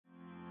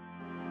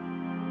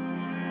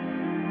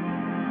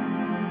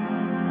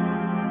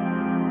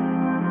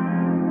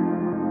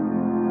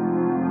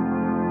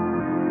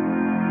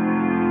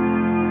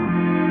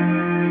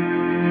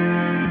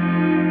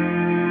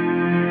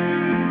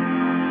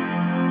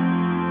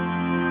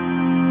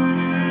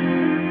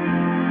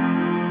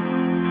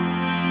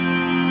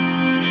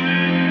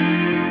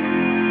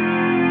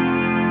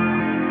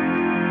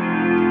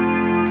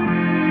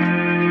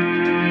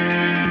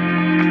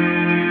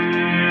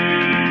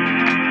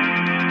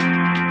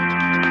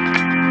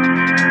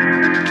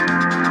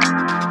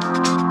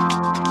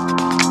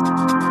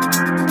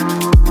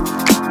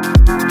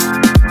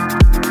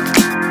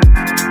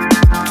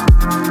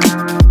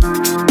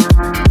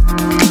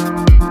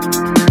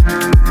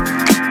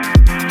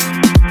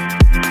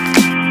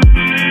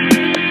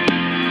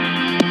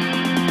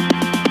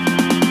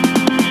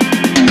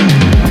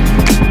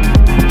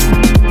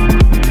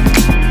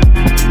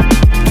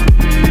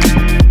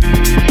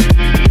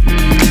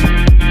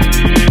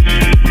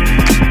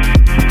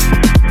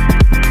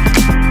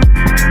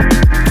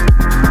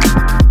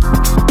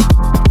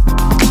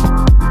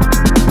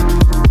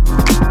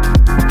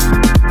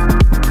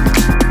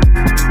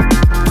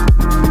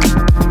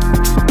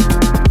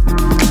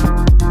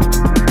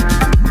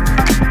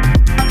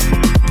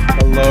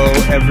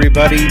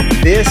everybody.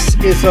 This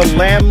is a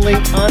Lamley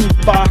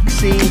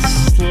unboxing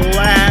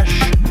slash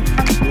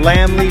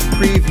Lamley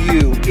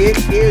preview. It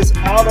is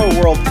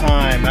Auto World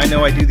time. I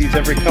know I do these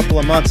every couple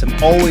of months.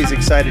 I'm always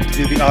excited to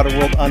do the Auto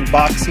World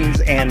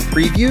unboxings and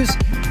previews.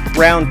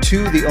 Round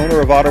 2, the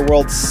owner of Auto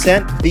World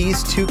sent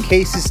these two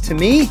cases to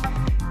me.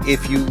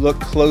 If you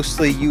look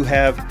closely, you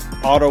have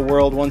Auto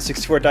World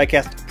 164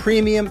 Diecast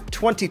Premium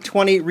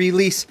 2020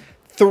 Release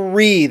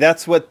 3.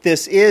 That's what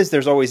this is.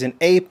 There's always an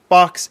A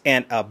box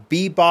and a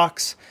B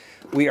box.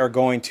 We are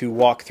going to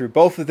walk through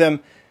both of them.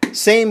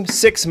 Same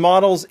 6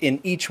 models in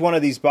each one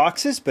of these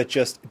boxes, but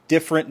just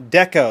different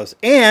decos.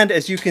 And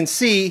as you can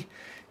see,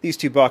 these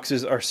two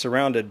boxes are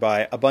surrounded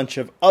by a bunch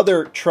of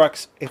other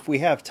trucks. If we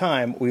have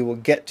time, we will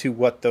get to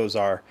what those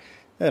are.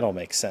 That'll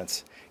make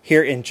sense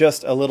here in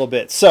just a little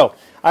bit. So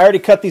I already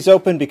cut these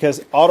open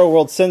because Auto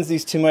World sends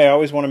these to me. I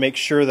always want to make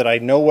sure that I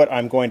know what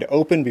I'm going to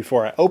open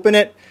before I open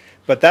it.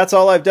 But that's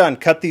all I've done.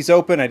 Cut these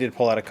open. I did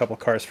pull out a couple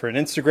cars for an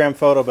Instagram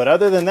photo, but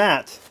other than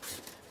that,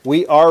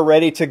 we are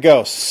ready to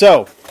go.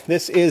 So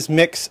this is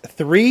mix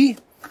 3,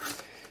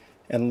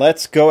 and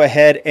let's go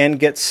ahead and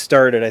get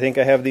started. I think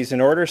I have these in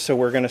order, so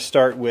we're going to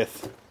start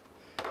with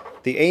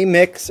the A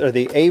mix, or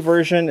the A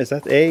version. Is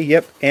that the A?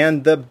 Yep.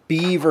 And the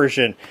B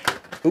version.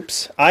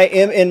 Oops. I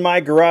am in my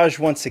garage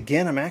once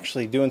again. I'm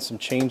actually doing some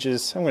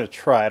changes. I'm going to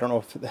try. I don't know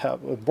if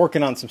I'm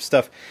working on some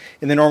stuff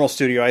in the normal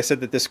studio. I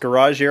said that this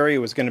garage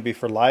area was going to be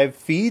for live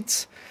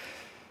feeds.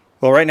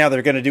 Well, right now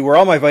they're going to do where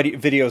all my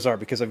videos are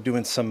because I'm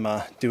doing some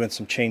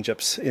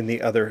change-ups in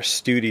the other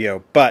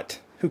studio. But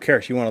who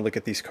cares? You want to look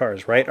at these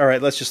cars, right? All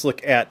right, let's just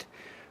look at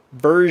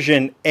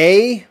version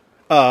A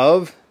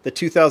of the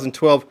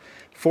 2012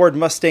 Ford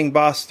Mustang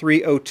Boss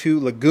 302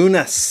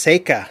 Laguna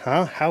Seca.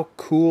 Huh? How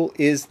cool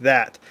is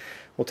that?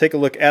 We'll take a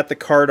look at the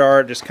card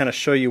art, just kind of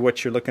show you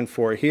what you're looking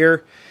for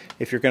here.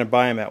 If you're going to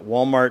buy them at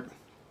Walmart,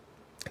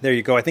 there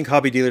you go. I think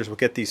hobby dealers will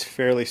get these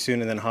fairly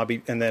soon, and then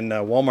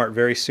Walmart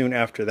very soon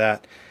after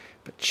that.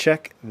 But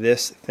check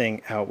this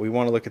thing out. We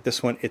want to look at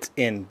this one. It's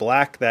in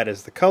black. That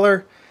is the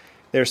color.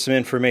 There's some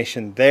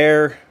information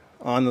there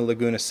on the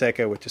Laguna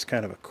Seca, which is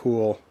kind of a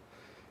cool,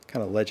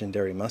 kind of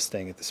legendary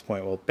Mustang at this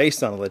point. Well,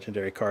 based on the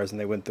legendary cars,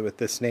 and they went through with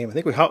this name. I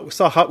think we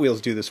saw Hot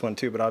Wheels do this one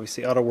too, but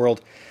obviously Auto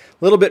World,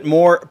 a little bit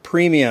more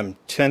premium,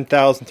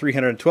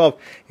 10,312.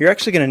 You're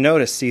actually going to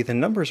notice, see, the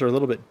numbers are a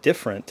little bit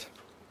different.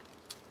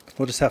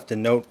 We'll just have to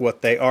note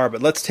what they are.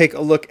 But let's take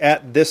a look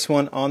at this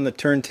one on the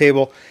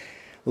turntable.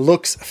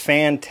 Looks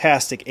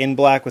fantastic in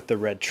black with the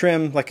red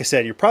trim. Like I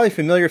said, you're probably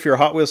familiar if you're a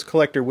Hot Wheels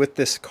collector with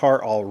this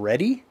car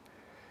already.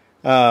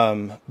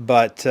 This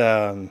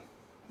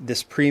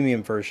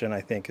premium version, I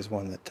think, is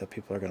one that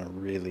people are going to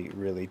really,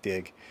 really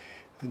dig.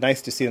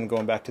 Nice to see them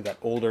going back to that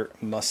older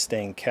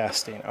Mustang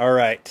casting. All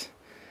right,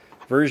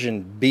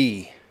 version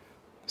B.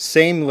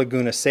 Same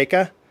Laguna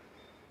Seca.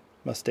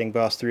 Mustang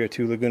Boss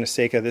 302 Laguna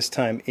Seca, this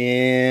time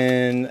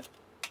in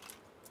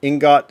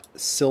ingot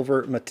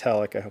silver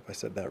metallic. I hope I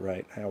said that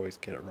right. I always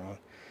get it wrong.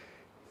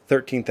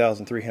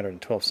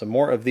 13,312. So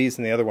more of these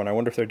than the other one. I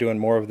wonder if they're doing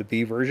more of the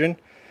B version.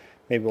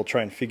 Maybe we'll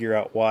try and figure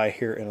out why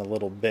here in a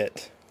little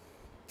bit.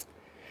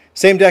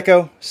 Same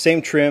deco,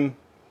 same trim,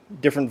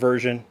 different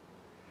version.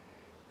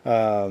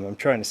 I'm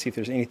trying to see if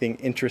there's anything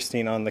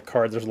interesting on the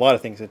card. There's a lot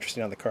of things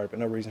interesting on the card, but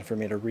no reason for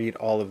me to read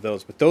all of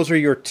those. But those are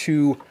your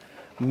two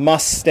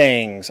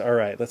Mustangs. All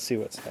right, let's see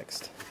what's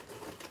next.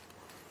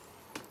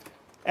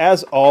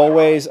 As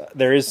always,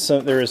 there is 2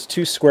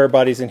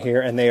 Squarebodies in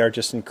here, and they are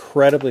just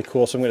incredibly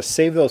cool. So I'm going to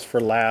save those for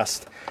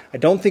last. I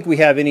don't think we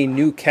have any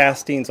new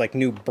castings, like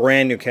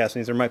brand new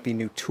castings. There might be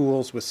new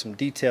tools with some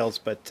details,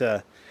 but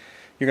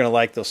you're going to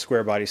like those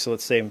Squarebodies, so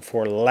let's save them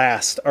for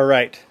last. All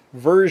right,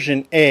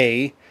 version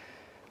A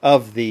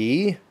of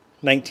the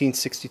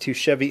 1962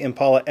 Chevy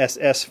Impala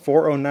SS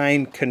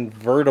 409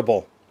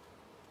 convertible.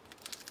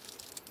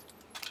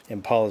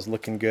 Impala's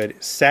looking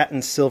good.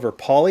 Satin silver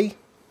poly.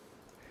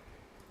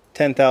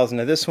 10,000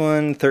 of this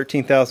one,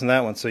 13,000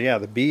 that one. So yeah,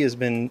 the B has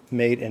been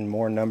made in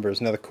more numbers.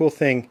 Now the cool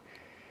thing,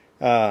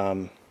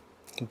 the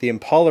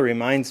Impala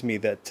reminds me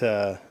that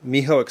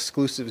Miho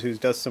Exclusives, who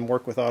does some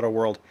work with Auto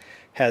World,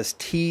 has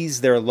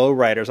teased their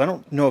lowriders. I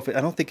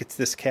don't think it's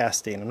this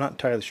casting. I'm not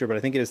entirely sure, but I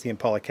think it is the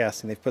Impala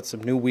casting. They've put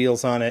some new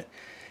wheels on it,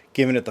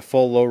 given it the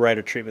full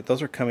lowrider treatment.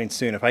 Those are coming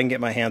soon. If I can get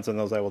my hands on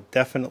those, I will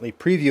definitely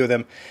preview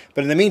them.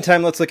 But in the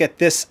meantime, let's look at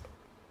this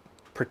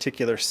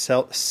particular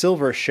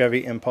silver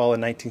Chevy Impala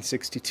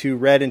 1962.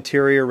 Red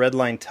interior, red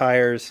line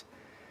tires.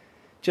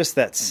 Just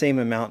that same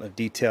amount of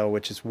detail,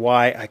 which is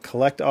why I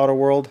collect Auto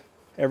World.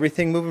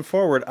 Everything moving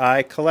forward,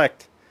 I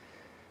collect.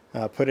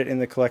 Put it in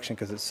the collection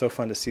because it's so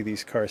fun to see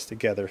these cars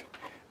together.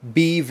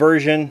 B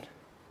version,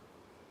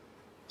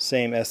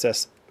 same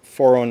SS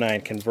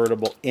 409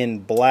 convertible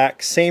in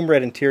black. Same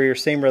red interior,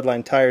 same red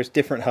line tires,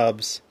 different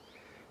hubs.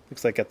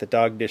 Looks like got the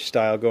dog dish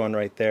style going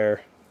right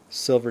there.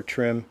 Silver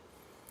trim.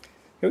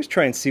 I always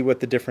try and see what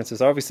the difference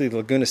is. Obviously, the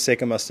Laguna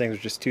Seca Mustangs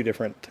are just 2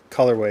 different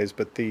colorways,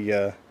 but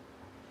the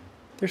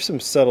There's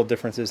some subtle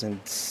differences in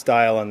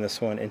style on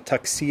this one. And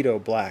tuxedo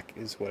black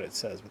is what it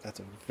says, but that's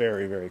a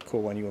very, very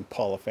cool one. You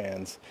Impala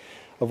fans,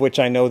 of which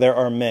I know there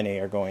are many,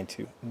 are going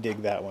to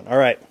dig that one. All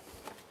right,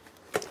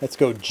 let's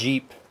go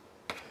Jeep.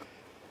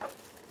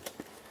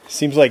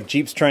 Seems like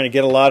Jeep's trying to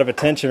get a lot of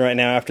attention right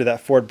now after that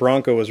Ford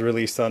Bronco was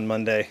released on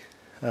Monday.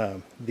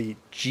 The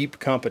Jeep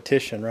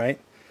competition, right?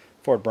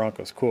 Ford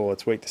Bronco's cool.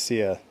 Let's wait to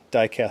see a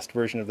die-cast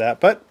version of that.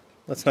 But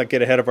let's not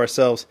get ahead of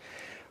ourselves.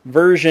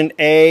 Version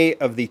A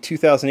of the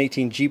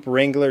 2018 Jeep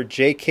Wrangler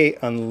JK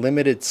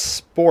Unlimited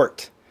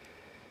Sport.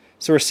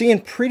 So we're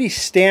seeing pretty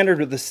standard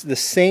with the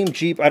same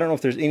Jeep. I don't know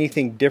if there's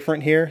anything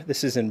different here.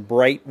 This is in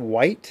bright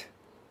white.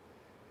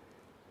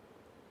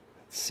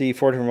 Let's see,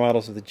 4 different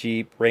models of the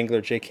Jeep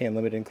Wrangler JK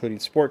Unlimited, including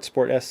Sport,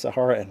 Sport S,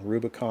 Sahara, and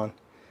Rubicon.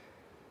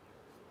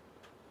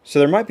 So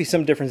there might be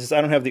some differences.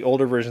 I don't have the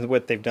older versions of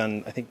what they've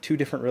done. I think 2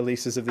 different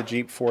releases of the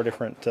Jeep, 4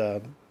 different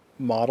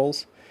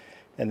models.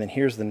 And then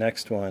here's the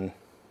next one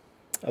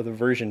of the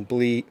version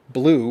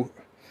blue.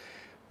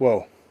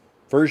 Whoa.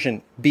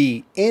 Version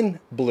B in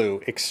blue.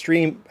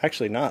 Extreme,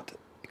 actually not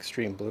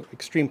extreme blue.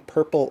 Extreme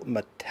purple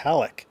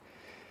metallic.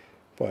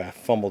 Boy, I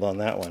fumbled on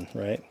that one,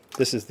 right?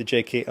 This is the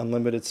JK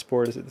Unlimited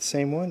Sport. Is it the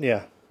same one?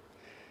 Yeah.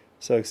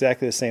 So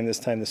exactly the same this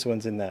time. This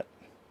one's in that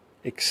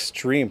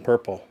extreme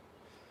purple.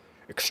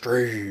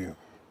 Extreme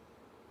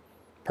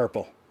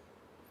purple.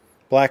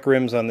 Black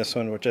rims on this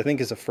one, which I think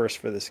is a first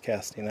for this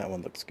casting. That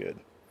one looks good.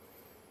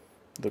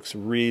 Looks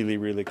really,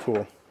 really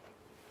cool.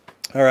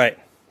 All right,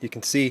 you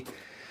can see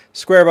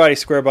Squarebody,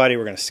 Squarebody.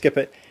 We're going to skip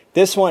it.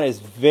 This one is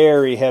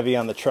very heavy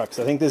on the trucks.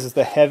 I think this is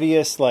the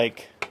heaviest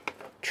like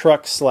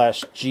truck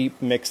slash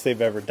Jeep mix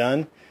they've ever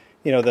done.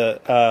 You know,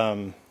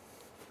 the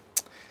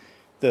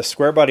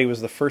Squarebody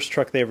was the first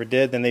truck they ever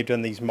did. Then they've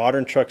done these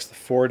modern trucks, the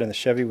Ford and the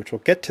Chevy, which we'll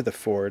get to the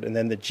Ford, and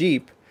then the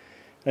Jeep.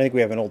 I think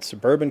we have an old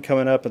Suburban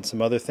coming up and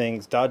some other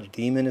things. Dodge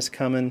Demon is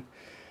coming.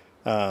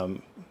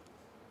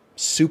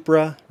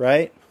 Supra,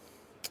 right?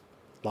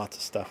 Lots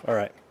of stuff. All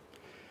right.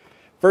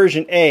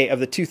 Version A of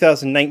the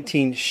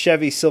 2019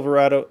 Chevy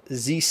Silverado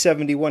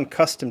Z71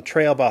 Custom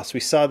Trail Boss. We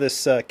saw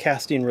this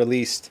casting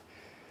released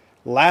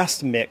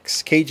last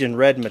mix. Cajun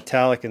red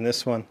metallic in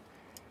this one.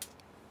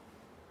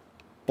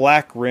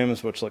 Black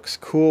rims, which looks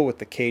cool with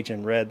the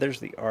Cajun red. There's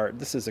the art.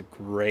 This is a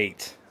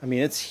great. I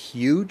mean, it's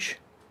huge.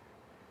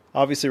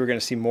 Obviously, we're going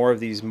to see more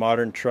of these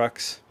modern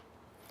trucks.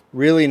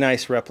 Really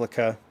nice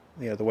replica.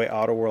 You know, the way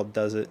Auto World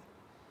does it,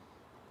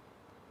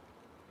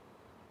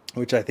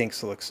 which I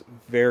think looks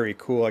very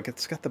cool. Like,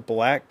 it's got the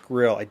black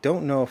grille. I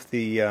don't know if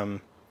the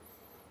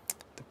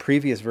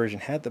previous version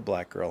had the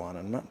black grille on it.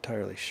 I'm not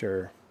entirely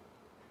sure.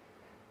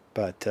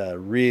 But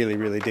really,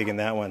 really digging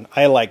that one.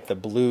 I like the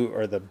blue,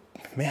 or the,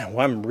 man,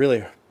 well, I'm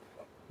really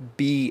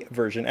B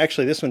version.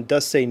 Actually, this one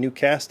does say new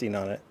casting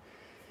on it.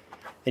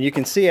 And you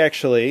can see,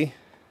 actually,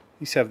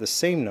 these have the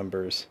same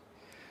numbers.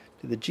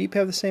 Did the Jeep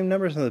have the same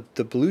numbers? No,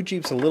 the blue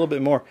Jeep's a little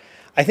bit more.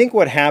 I think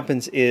what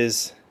happens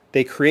is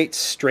they create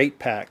straight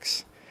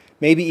packs.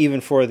 Maybe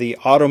even for the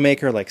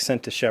automaker, like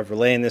sent to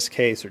Chevrolet in this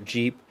case, or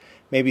Jeep.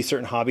 Maybe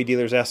certain hobby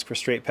dealers ask for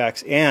straight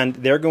packs, and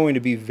they're going to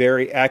be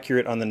very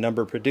accurate on the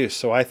number produced.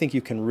 So I think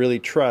you can really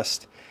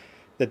trust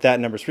that that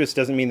number is produced.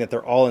 Doesn't mean that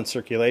they're all in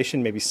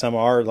circulation. Maybe some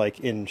are, like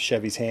in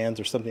Chevy's hands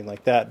or something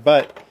like that.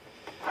 But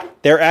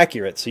they're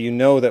accurate, so you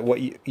know that what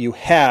you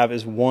have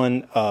is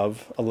one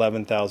of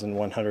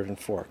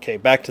 11,104. Okay,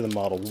 back to the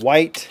model.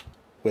 White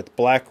with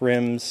black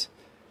rims.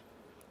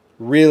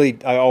 Really,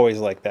 I always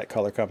like that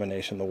color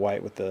combination, the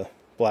white with the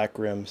black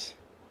rims.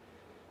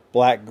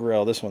 Black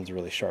grille. This one's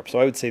really sharp. So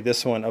I would say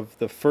this one, of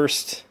the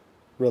first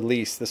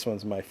release, this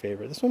one's my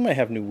favorite. This one might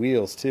have new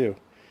wheels too.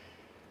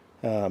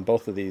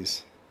 Both of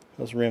these.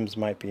 Those rims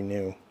might be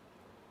new.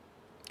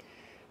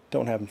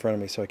 Don't have in front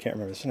of me, so I can't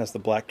remember. This one has the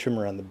black trim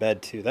around the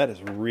bed too. That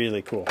is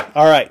really cool.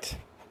 All right.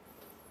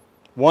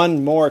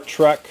 One more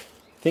truck.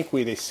 I think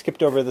they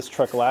skipped over this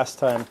truck last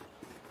time.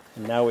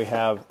 And now we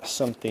have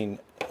something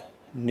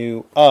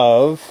new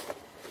of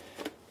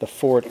the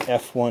Ford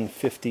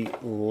F-150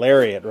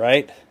 Lariat,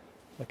 right?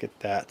 Look at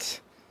that.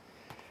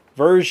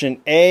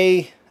 Version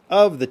A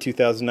of the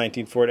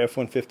 2019 Ford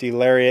F-150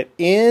 Lariat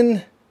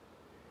in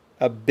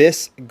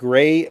Abyss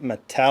Gray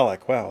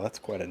Metallic. Wow, that's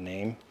quite a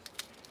name.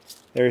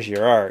 There's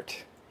your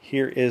art.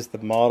 Here is the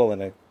model in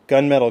a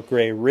gunmetal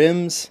gray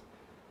rims.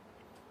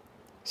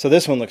 So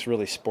this one looks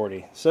really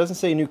sporty. So it doesn't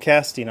say new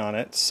casting on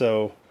it,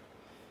 so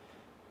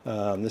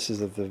this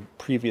is of the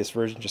previous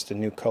version, just a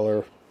new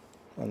color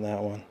on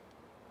that one.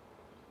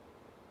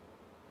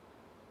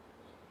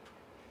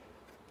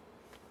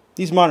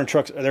 These modern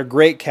trucks, they're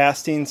great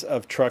castings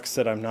of trucks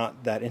that I'm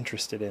not that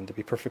interested in, to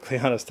be perfectly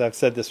honest. I've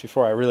said this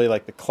before. I really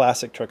like the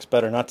classic trucks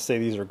better. Not to say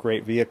these are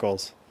great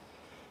vehicles,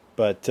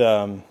 but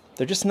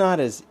they're just not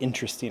as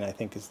interesting, I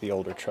think, as the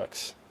older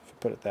trucks, if you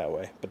put it that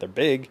way. But they're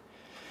big.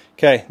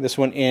 Okay, this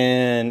one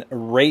in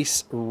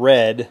race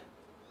red.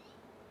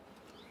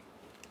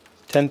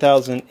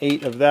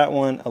 10,008 of that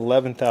one,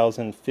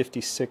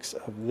 11,056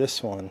 of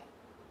this one.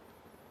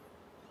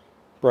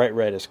 Bright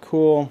red is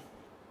cool.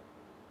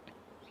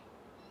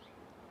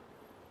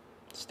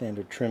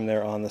 Standard trim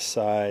there on the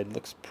side.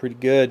 Looks pretty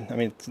good. I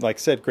mean, like I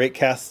said, great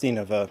casting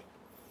of a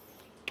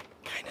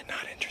kind of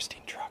not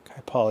interesting truck. I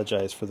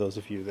apologize for those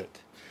of you that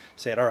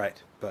say it all right,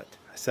 but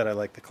I said I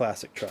like the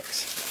classic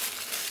trucks.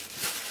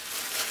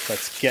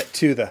 Let's get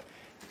to the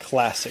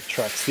classic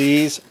trucks.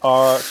 These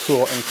are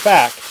cool. In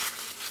fact,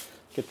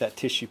 get that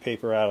tissue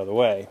paper out of the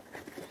way.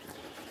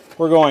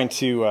 We're going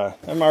to,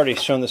 I'm already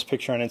shown this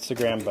picture on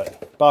Instagram,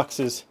 but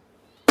boxes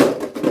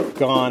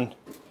gone.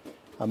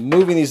 I'm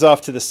moving these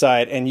off to the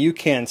side, and you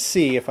can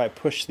see if I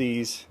push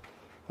these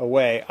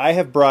away, I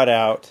have brought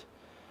out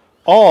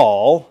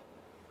all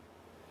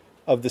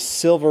of the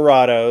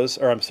Silverados,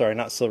 or I'm sorry,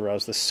 not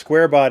Silverados, the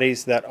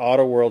Squarebodies that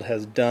Auto World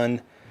has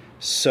done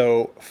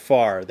so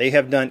far. They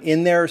have done,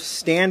 in their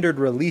standard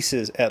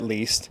releases at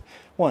least,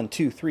 1,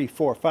 2, 3,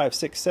 4, 5,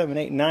 6, 7,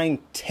 8, 9,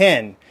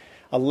 10.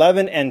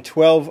 11 and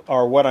 12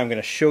 are what I'm going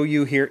to show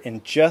you here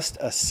in just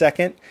a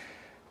second.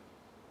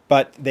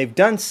 But they've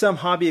done some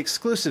hobby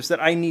exclusives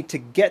that I need to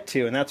get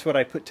to, and that's what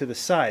I put to the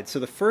side. So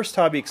the first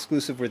hobby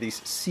exclusive were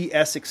these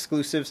CS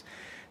exclusives.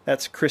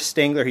 That's Chris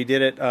Stangler. He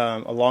did it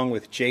along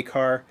with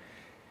J-Car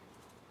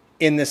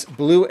in this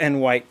blue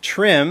and white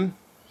trim.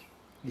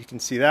 You can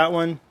see that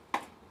one.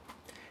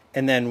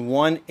 And then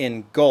one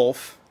in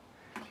Gulf.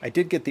 I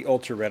did get the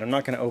Ultra Red. I'm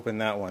not going to open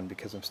that one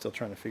because I'm still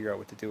trying to figure out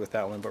what to do with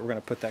that one. But we're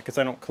going to put that, because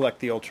I don't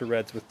collect the Ultra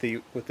Reds with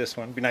this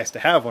one. It'd be nice to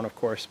have one, of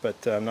course,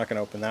 but I'm not going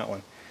to open that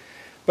one.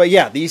 But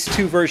yeah, these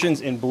two versions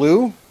in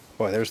blue.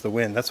 Boy, there's the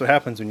wind. That's what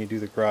happens when you do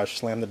the garage.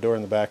 Slam the door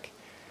in the back.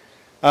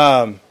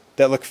 That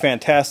look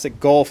fantastic.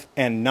 Golf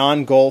and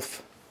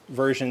non-Golf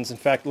versions. In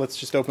fact, let's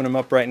just open them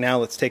up right now.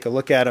 Let's take a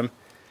look at them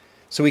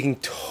so we can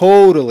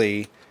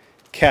totally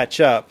catch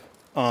up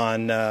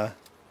on the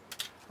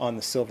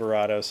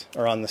Silverados,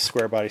 or on the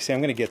Squarebody. See,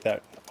 I'm going to get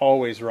that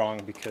always wrong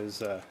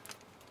because I'm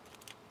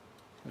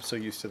so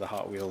used to the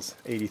Hot Wheels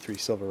 83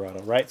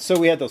 Silverado, right? So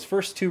we had those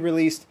first two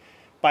released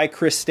by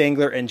Chris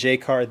Stangler and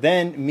J-Car.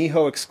 Then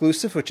Miho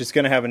Exclusive, which is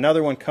going to have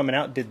another one coming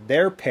out, did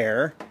their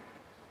pair.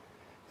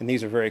 And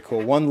these are very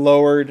cool. One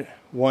lowered,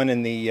 one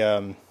in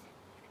the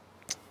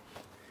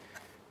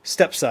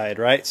step side,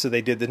 right? So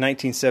they did the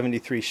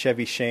 1973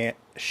 Chevy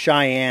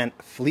Cheyenne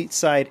Fleet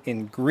Side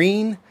in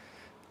green.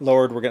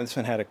 Lowered, this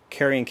one had a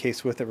carrying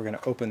case with it. We're going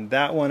to open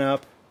that one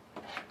up,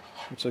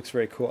 which looks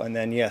very cool. And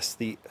then, yes,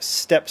 the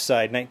step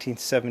side,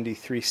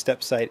 1973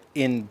 step side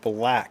in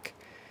black.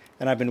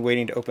 And I've been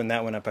waiting to open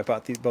that one up. I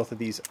bought both of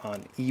these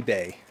on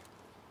eBay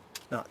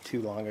not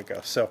too long ago.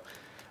 So,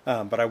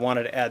 but I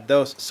wanted to add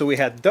those. So we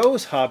had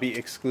those hobby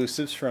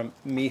exclusives from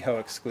Miho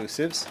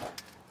Exclusives.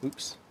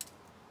 Oops.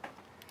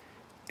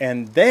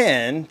 And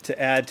then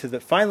to add to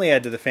finally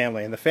add to the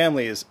family, and the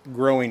family is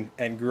growing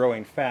and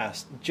growing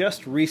fast.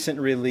 Just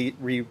recently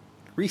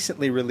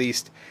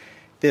released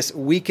this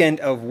Weekend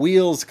of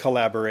Wheels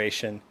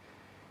collaboration.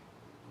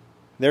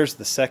 There's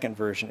the second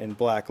version in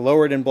black,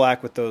 lowered in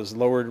black with those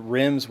lowered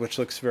rims, which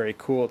looks very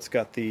cool. It's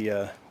got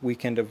the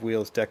Weekend of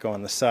Wheels deco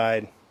on the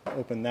side.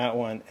 Open that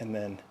one, and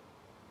then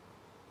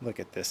look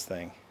at this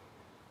thing.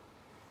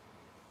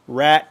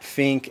 Rat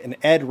Fink, an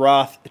Ed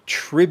Roth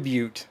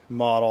tribute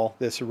model.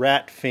 This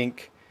Rat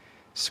Fink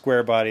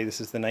Squarebody. This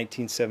is the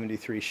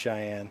 1973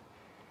 Cheyenne.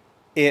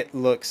 It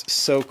looks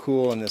so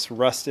cool in this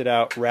rusted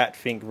out Rat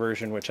Fink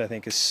version, which I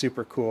think is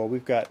super cool.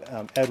 We've got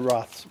Ed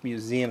Roth's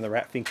museum. The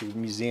Rat Fink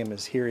Museum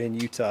is here in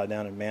Utah,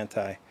 down in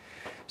Manti.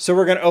 So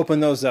we're going to open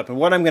those up. And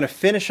what I'm going to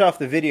finish off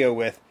the video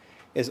with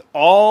is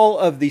all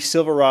of the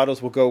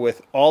Silverados will go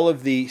with all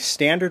of the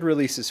standard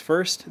releases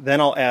first. Then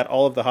I'll add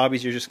all of the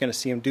hobbies. You're just going to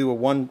see them do a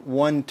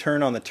one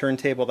turn on the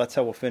turntable. That's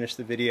how we'll finish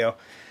the video.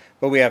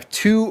 But we have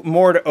two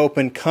more to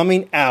open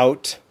coming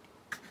out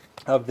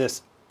of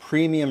this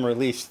premium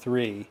release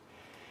 3.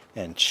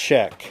 And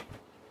check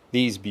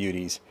these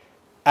beauties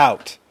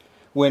out.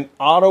 When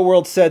Auto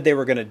World said they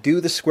were going to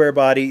do the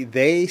Squarebody,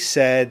 they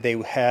said they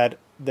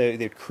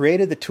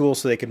created the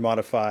tools so they could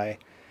modify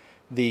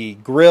the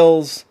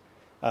grills,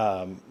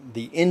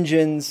 the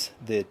engines,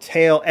 the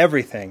tail,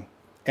 everything.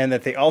 And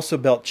that they also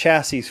built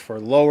chassis for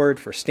lowered,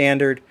 for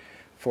standard,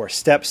 for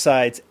step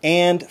sides,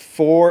 and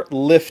for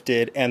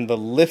lifted. And the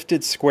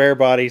lifted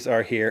Squarebodies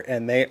are here,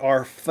 and they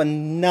are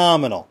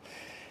phenomenal.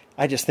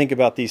 I just think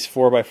about these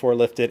 4x4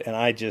 lifted, and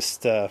I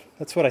just,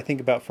 that's what I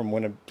think about from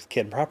when I was a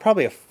kid.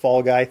 Probably a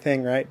Fall Guy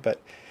thing, right? But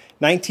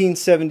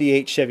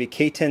 1978 Chevy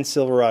K10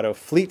 Silverado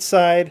Fleet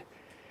Side,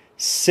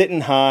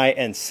 sitting high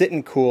and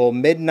sitting cool,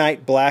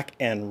 midnight black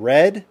and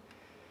red.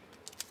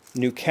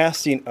 New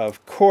casting,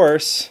 of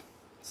course.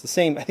 It's the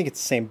same, I think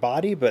it's the same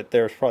body, but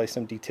there's probably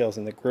some details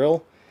in the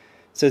grille.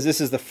 It says this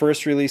is the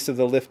first release of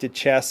the lifted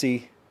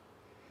chassis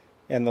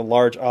and the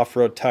large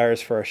off-road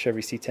tires for our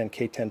Chevy C10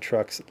 K10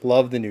 trucks.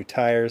 Love the new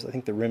tires. I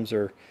think the rims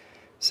are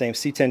same.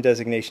 C10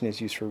 designation is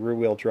used for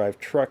rear-wheel drive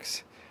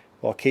trucks,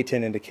 while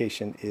K10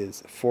 indication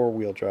is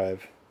four-wheel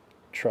drive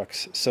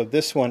trucks. So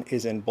this one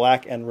is in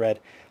black and red.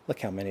 Look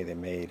how many they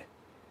made.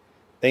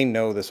 They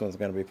know this one's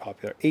going to be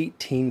popular.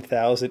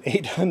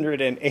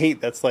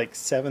 18,808. That's like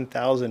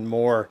 7,000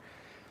 more.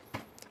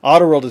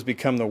 Auto World has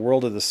become the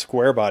world of the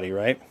Squarebody,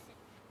 right?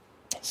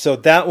 So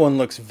that one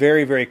looks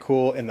very, very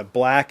cool in the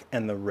black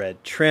and the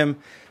red trim.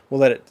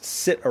 We'll let it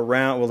sit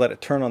around. We'll let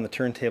it turn on the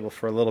turntable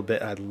for a little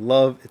bit. I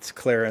love its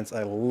clearance.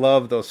 I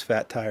love those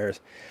fat tires.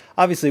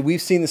 Obviously,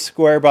 we've seen the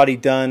Squarebody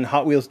done.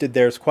 Hot Wheels did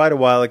theirs quite a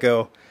while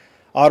ago.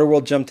 Auto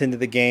World jumped into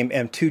the game.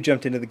 M2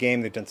 jumped into the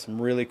game. They've done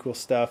some really cool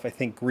stuff. I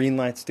think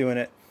Greenlight's doing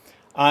it.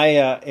 I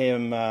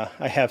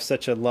have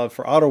such a love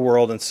for Auto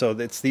World, and so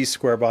it's these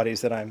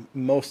Squarebodies that I'm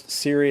most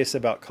serious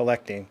about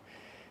collecting.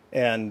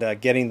 And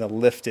getting the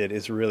lifted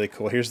is really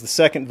cool. Here's the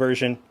second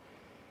version.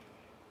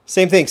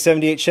 Same thing,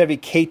 78 Chevy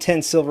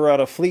K10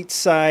 Silverado Fleet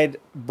Side,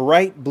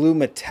 bright blue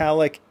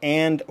metallic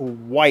and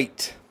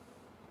white.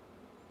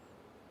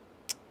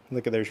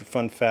 Look at, there's your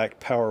fun fact,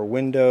 power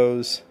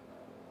windows.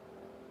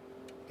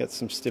 Got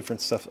some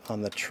different stuff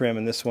on the trim,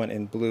 and this one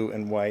in blue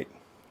and white.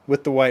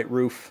 With the white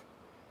roof,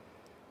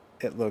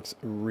 it looks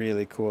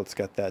really cool. It's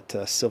got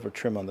that silver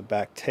trim on the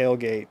back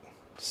tailgate,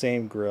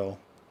 same grille.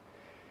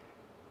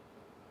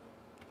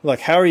 Look,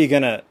 how are you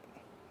gonna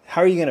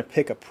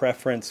pick a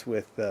preference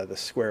with the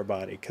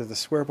Squarebody? Because the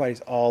Squarebody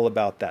is all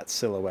about that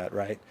silhouette,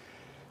 right?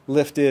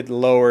 Lifted,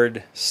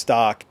 lowered,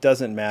 stock,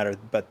 doesn't matter.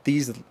 But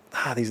these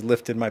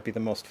lifted might be the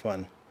most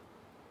fun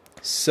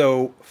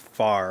so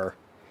far.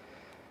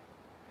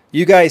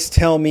 You guys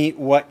tell me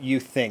what you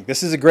think.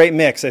 This is a great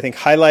mix. I think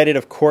highlighted,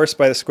 of course,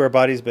 by the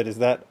Squarebodies,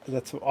 but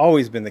that's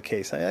always been the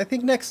case. I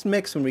think next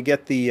mix, when we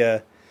get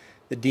the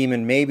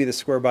Demon, maybe the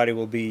Squarebody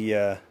will be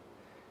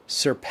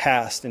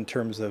surpassed in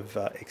terms of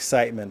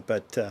excitement,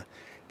 but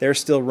they're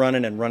still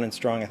running and running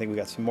strong. I think we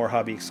got some more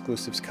hobby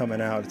exclusives coming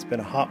out. It's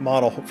been a hot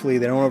model. Hopefully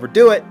they don't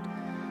overdo it,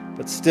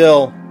 but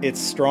still it's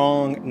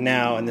strong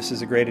now, and this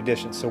is a great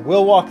addition. So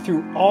we'll walk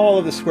through all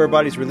of the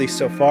Squarebodies released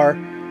so far.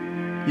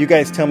 You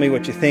guys tell me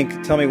what you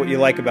think. Tell me what you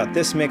like about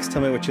this mix.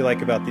 Tell me what you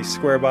like about these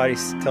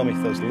Squarebodies. Tell me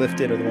if those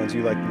lifted are the ones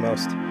you like the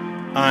most.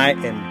 I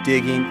am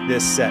digging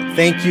this set.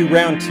 Thank you,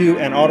 Round 2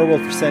 and Auto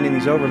World, for sending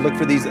these over. Look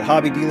for these at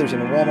hobby dealers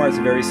and in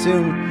Walmarts very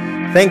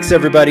soon. Thanks,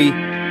 everybody.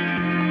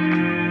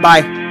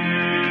 Bye.